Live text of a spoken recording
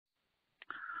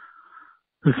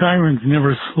The Sirens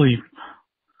Never Sleep,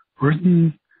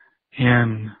 written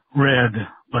and read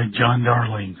by John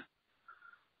Darling.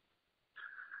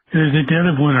 It is the dead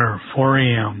of winter, 4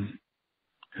 a.m.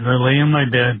 As I lay in my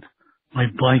bed, my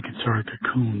blankets are a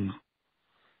cocoon.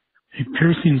 A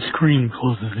piercing scream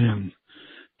closes in,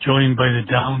 joined by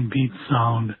the downbeat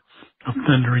sound of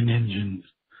thundering engines.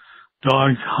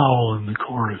 Dogs howl in the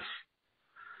chorus.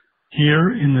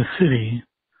 Here in the city,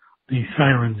 the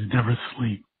sirens never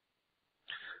sleep.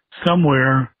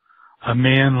 Somewhere, a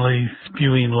man lays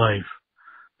spewing life.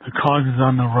 The cause is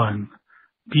on the run,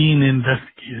 being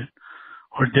investigated,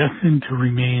 or destined to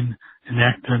remain an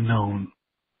act unknown.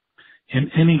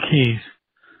 In any case,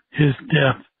 his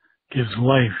death gives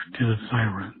life to the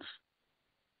sirens.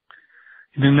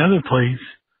 In another place,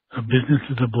 a business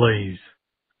is ablaze.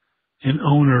 An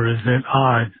owner is at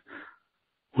odds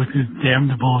with his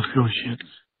damnable associates.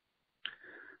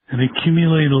 An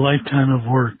accumulated lifetime of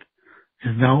work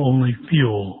is now only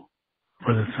fuel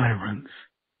for the sirens.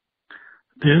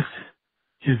 This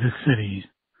is the city,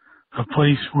 a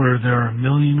place where there are a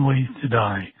million ways to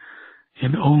die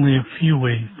and only a few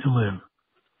ways to live.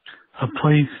 A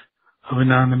place of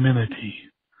anonymity.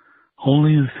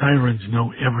 Only the sirens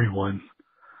know everyone.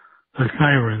 The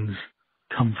sirens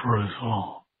come for us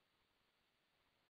all.